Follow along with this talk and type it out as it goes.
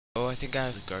Oh, I think I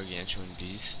have a Gargantuan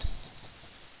beast.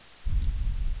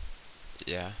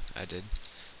 Yeah, I did.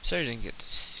 Sorry I didn't get to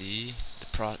see the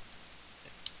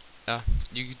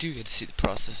you do get to see the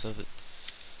process of it.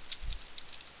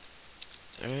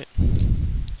 Alright.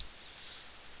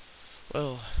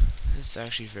 Well, it's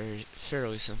actually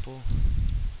fairly simple.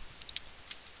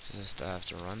 Just have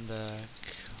to run back,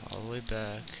 all the way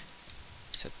back.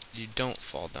 Except you don't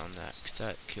fall down that, because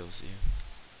that kills you.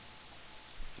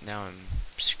 Now I'm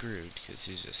screwed, because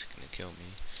he's just gonna kill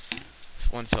me.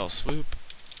 It's one fell swoop.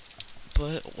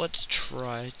 But let's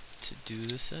try to do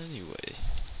this anyway.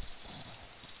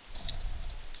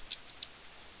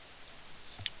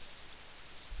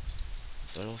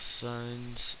 Vital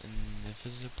signs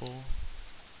inevitable.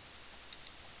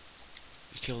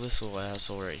 You kill this little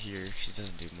asshole right here, because he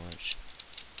doesn't do much.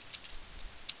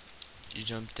 You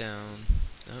jump down,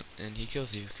 and he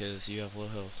kills you because you have low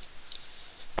health.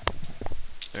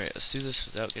 Alright, let's do this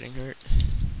without getting hurt.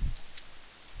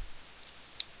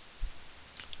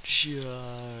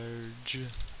 Charge.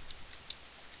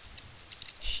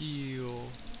 Heal.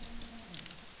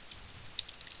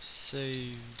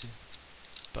 Saved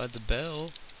by the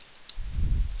bell.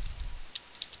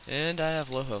 And I have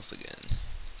low health again.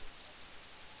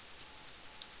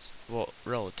 Well,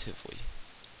 relatively.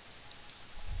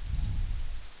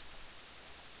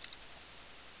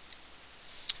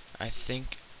 I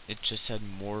think it just had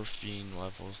morphine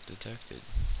levels detected.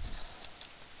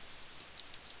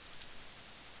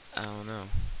 I don't know.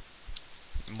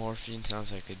 Morphine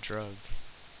sounds like a drug.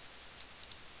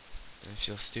 I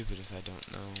feel stupid if I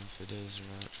don't know if it is or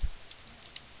not.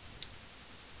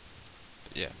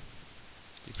 But yeah.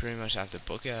 You pretty much have to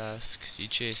book ass because he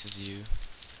chases you.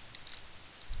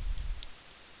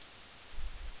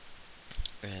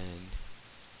 And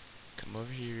come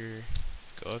over here,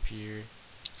 go up here,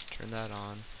 turn that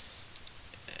on,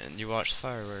 and you watch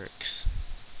fireworks.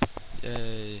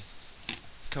 Yay.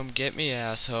 Come get me,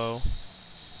 asshole.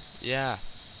 Yeah.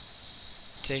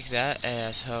 Take that,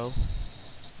 asshole.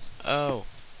 Oh.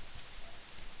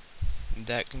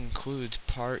 That concludes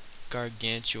part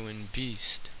Gargantuan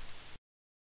Beast.